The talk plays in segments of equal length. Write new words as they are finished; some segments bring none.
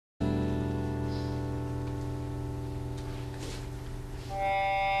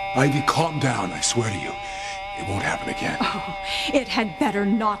Ivy, calm down, I swear to you. It won't happen again. Oh, it had better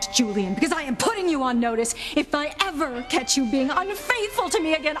not, Julian, because I am putting you on notice. If I ever catch you being unfaithful to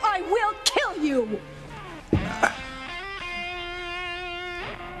me again, I will kill you.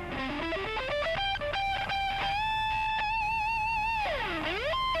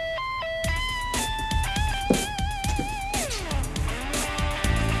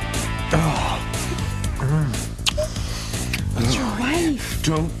 It's your wife.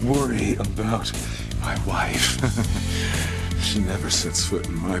 Don't worry about my wife. She never sets foot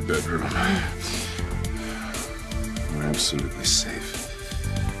in my bedroom. We're absolutely safe.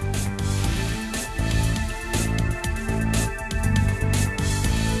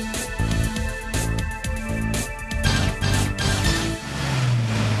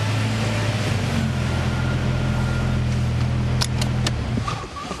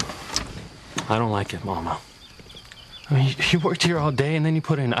 I don't like it, Mama. I mean, you worked here all day and then you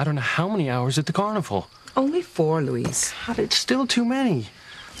put in I don't know how many hours at the carnival. Only 4, Luis. It's still too many.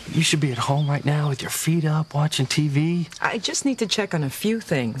 You should be at home right now with your feet up, watching TV. I just need to check on a few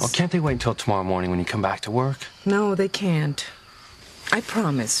things. Well, can't they wait until tomorrow morning when you come back to work? No, they can't. I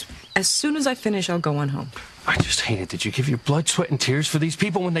promise. As soon as I finish, I'll go on home. I just hate it that you give your blood, sweat, and tears for these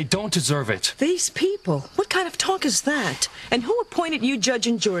people when they don't deserve it. These people? What kind of talk is that? And who appointed you judge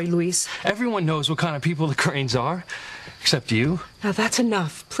and jury, Luis? Everyone knows what kind of people the Cranes are. Except you. Now that's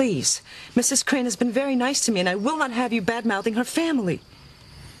enough, please. Mrs. Crane has been very nice to me, and I will not have you bad-mouthing her family.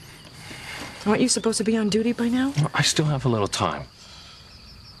 Aren't you supposed to be on duty by now? Well, I still have a little time.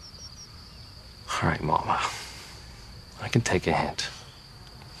 All right, Mama. I can take a hint.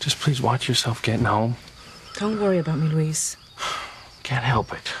 Just please watch yourself getting home. Don't worry about me, Luis. Can't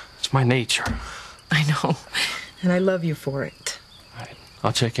help it. It's my nature. I know, and I love you for it. All right.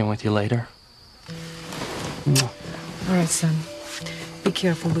 I'll check in with you later. All right, son. Be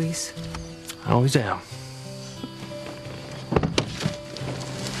careful, Luis. I always am.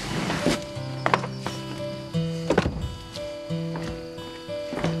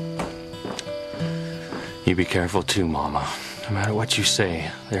 You be careful too, Mama. No matter what you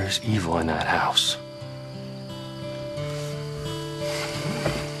say, there's evil in that house.